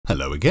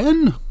Hello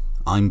again!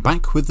 I'm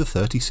back with the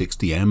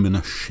 3060M in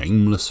a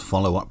shameless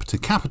follow-up to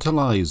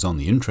capitalise on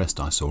the interest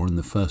I saw in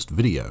the first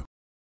video.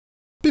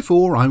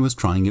 Before, I was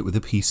trying it with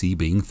a PC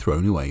being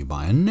thrown away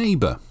by a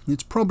neighbour.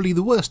 It's probably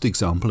the worst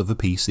example of a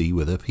PC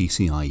with a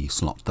PCI-E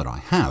slot that I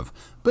have,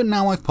 but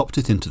now I've popped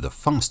it into the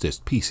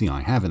fastest PC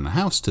I have in the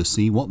house to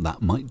see what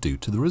that might do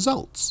to the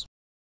results.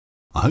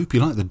 I hope you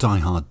like the Die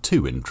Hard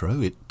 2 intro.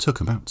 It took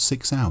about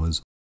 6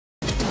 hours.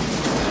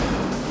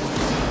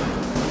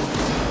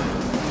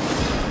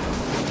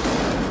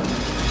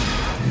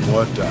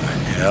 What the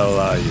hell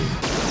are you?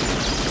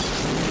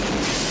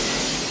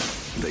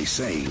 They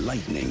say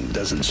lightning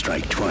doesn't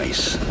strike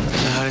twice.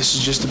 Nah, this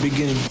is just the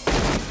beginning.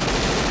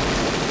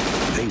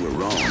 They were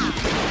wrong.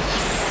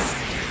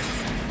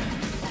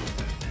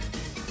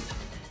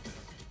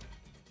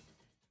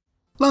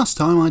 Last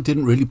time I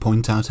didn't really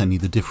point out any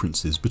of the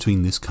differences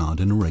between this card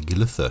and a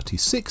regular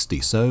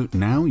 3060, so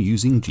now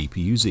using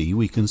GPU-Z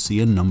we can see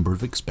a number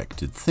of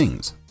expected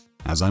things.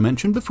 As I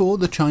mentioned before,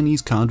 the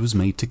Chinese card was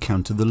made to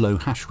counter the low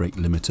hash rate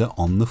limiter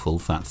on the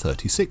full-fat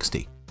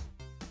 3060.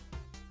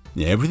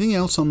 Everything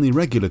else on the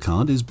regular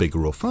card is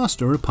bigger or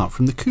faster apart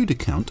from the CUDA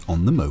count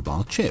on the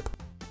mobile chip.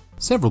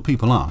 Several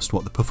people asked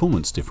what the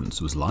performance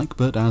difference was like,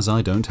 but as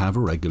I don't have a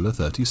regular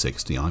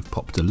 3060, I've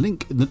popped a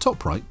link in the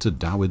top right to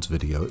Dawid's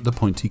video at the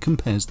point he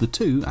compares the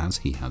two, as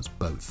he has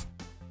both.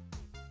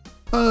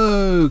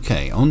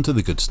 Okay, on to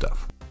the good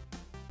stuff.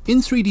 In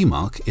 3D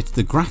Mark, it's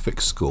the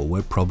graphics score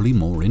we're probably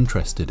more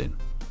interested in.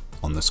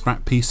 On the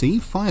scrap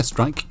PC,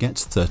 Firestrike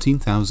gets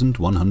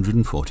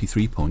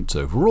 13,143 points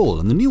overall,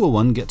 and the newer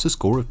one gets a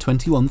score of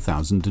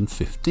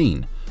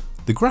 21,015.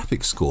 The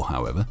graphics score,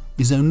 however,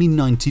 is only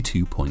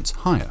 92 points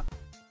higher.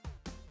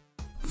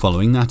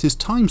 Following that is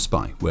Time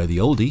Spy, where the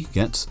oldie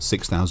gets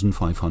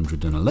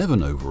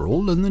 6,511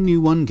 overall and the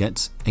new one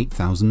gets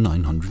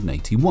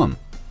 8,981.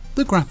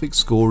 The graphics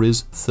score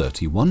is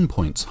 31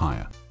 points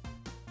higher.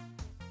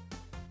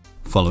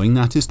 Following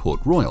that is Port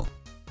Royal.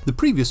 The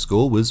previous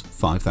score was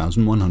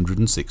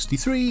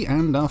 5,163,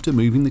 and after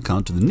moving the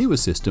card to the newer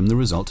system, the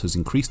result has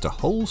increased a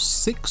whole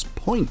 6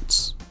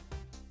 points.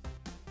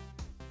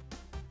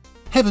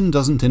 Heaven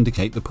doesn't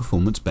indicate the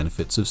performance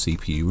benefits of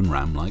CPU and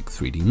RAM like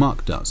 3D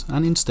Mark does,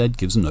 and instead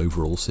gives an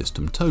overall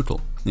system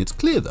total. It's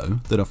clear though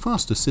that a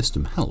faster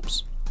system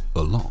helps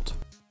a lot.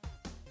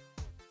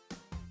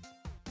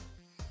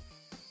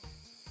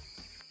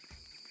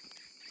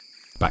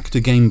 Back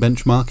to game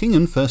benchmarking,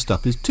 and first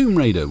up is Tomb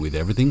Raider with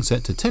everything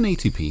set to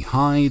 1080p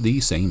high, the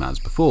same as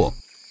before.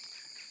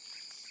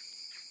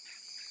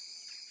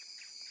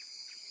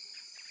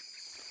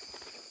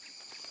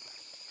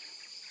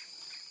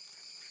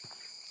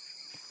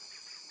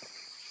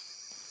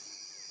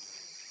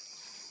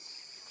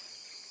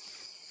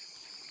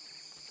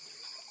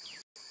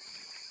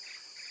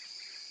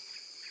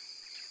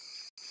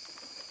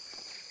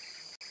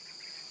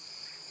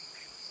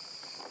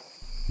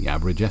 The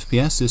average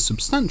FPS is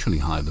substantially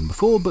higher than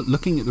before, but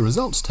looking at the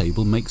results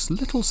table makes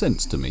little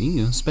sense to me,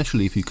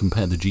 especially if you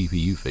compare the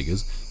GPU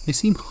figures. They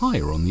seem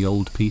higher on the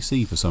old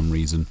PC for some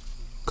reason.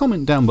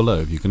 Comment down below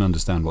if you can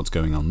understand what's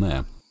going on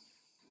there.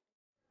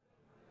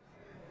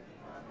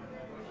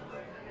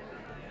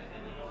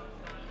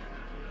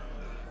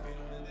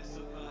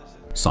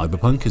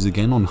 Cyberpunk is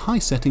again on high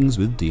settings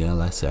with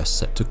DLSS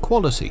set to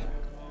quality.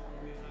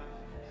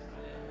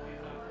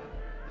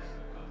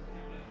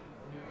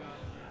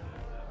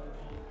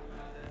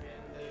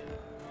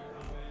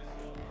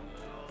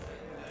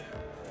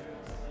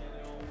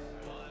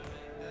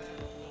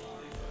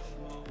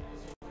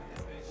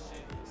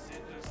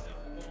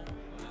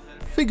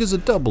 Figures are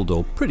doubled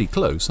or pretty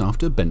close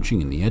after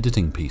benching in the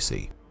editing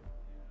PC.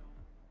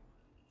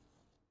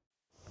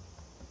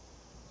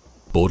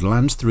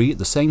 Borderlands 3 at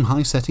the same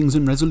high settings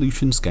and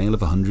resolution scale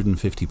of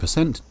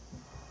 150%.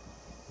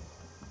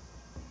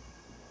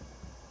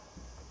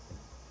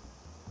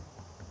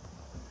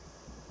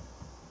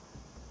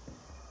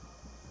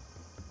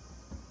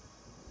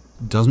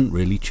 Doesn't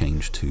really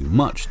change too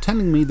much,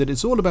 telling me that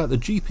it's all about the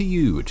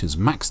GPU, which is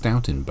maxed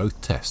out in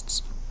both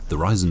tests. The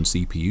Ryzen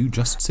CPU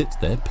just sits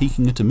there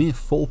peaking at a mere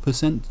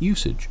 4%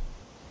 usage.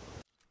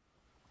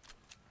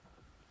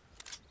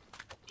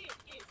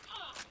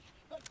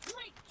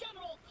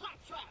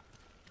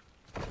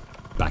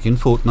 Back in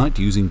Fortnite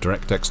using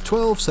DirectX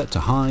 12 set to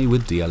high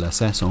with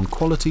DLSS on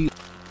quality.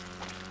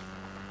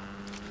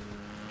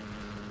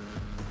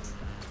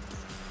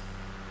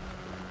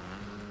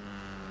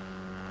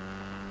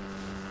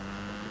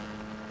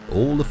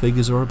 All the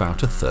figures are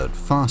about a third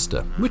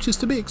faster, which is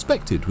to be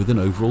expected with an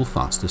overall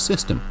faster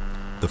system.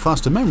 The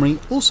faster memory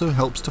also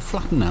helps to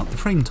flatten out the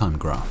frame time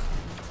graph.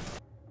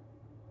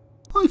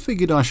 I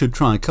figured I should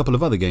try a couple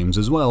of other games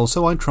as well,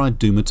 so I tried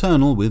Doom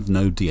Eternal with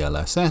no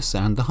DLSS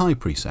and the high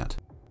preset.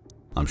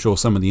 I'm sure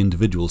some of the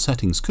individual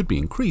settings could be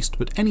increased,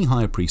 but any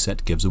higher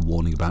preset gives a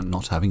warning about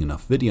not having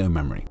enough video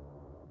memory.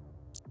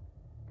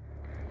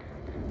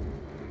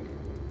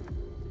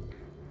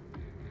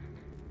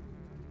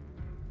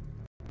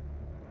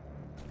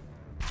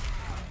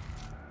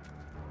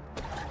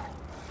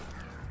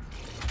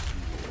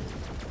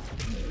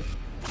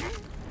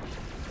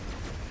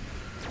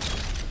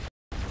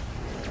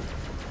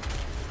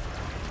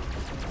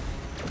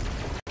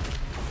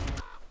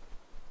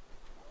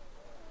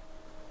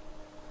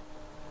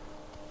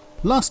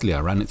 Lastly, I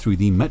ran it through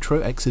the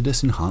Metro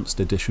Exodus Enhanced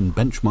Edition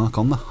benchmark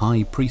on the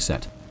high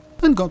preset,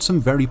 and got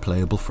some very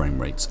playable frame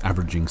rates,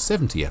 averaging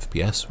 70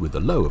 FPS with a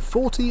low of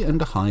 40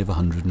 and a high of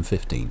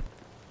 115.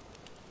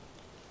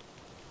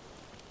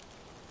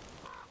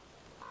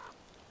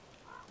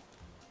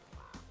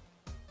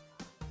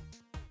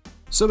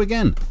 So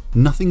again,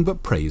 nothing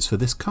but praise for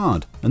this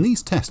card, and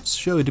these tests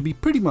show it to be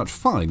pretty much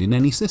fine in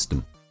any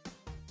system.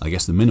 I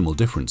guess the minimal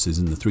differences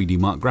in the 3D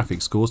Mark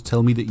graphics scores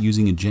tell me that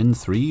using a Gen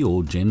 3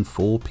 or Gen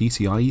 4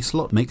 PCIe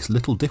slot makes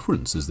little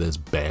difference, as there's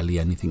barely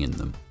anything in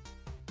them.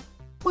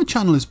 My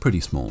channel is pretty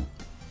small.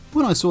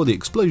 When I saw the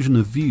explosion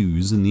of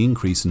views and the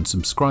increase in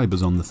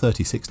subscribers on the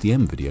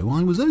 3060M video,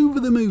 I was over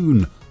the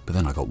moon, but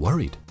then I got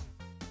worried.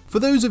 For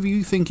those of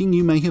you thinking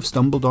you may have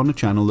stumbled on a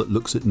channel that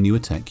looks at newer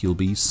tech, you'll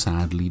be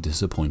sadly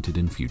disappointed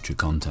in future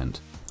content.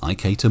 I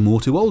cater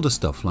more to older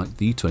stuff like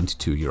the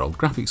 22-year-old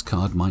graphics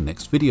card my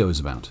next video is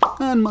about.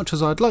 And much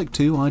as I'd like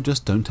to, I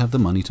just don't have the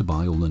money to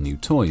buy all the new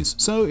toys.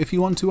 So if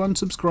you want to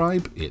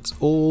unsubscribe, it's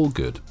all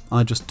good.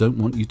 I just don't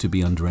want you to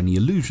be under any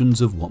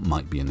illusions of what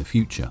might be in the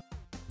future.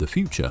 The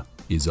future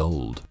is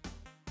old.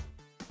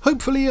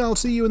 Hopefully I'll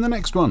see you in the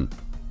next one.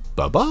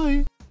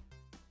 Bye-bye!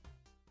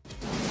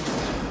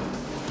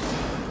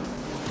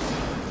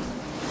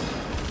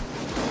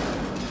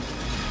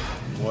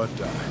 What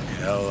the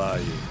hell are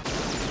you?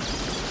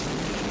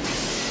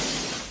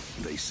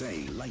 They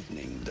say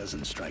lightning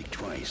doesn't strike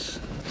twice.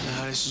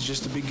 Nah, this is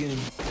just the beginning.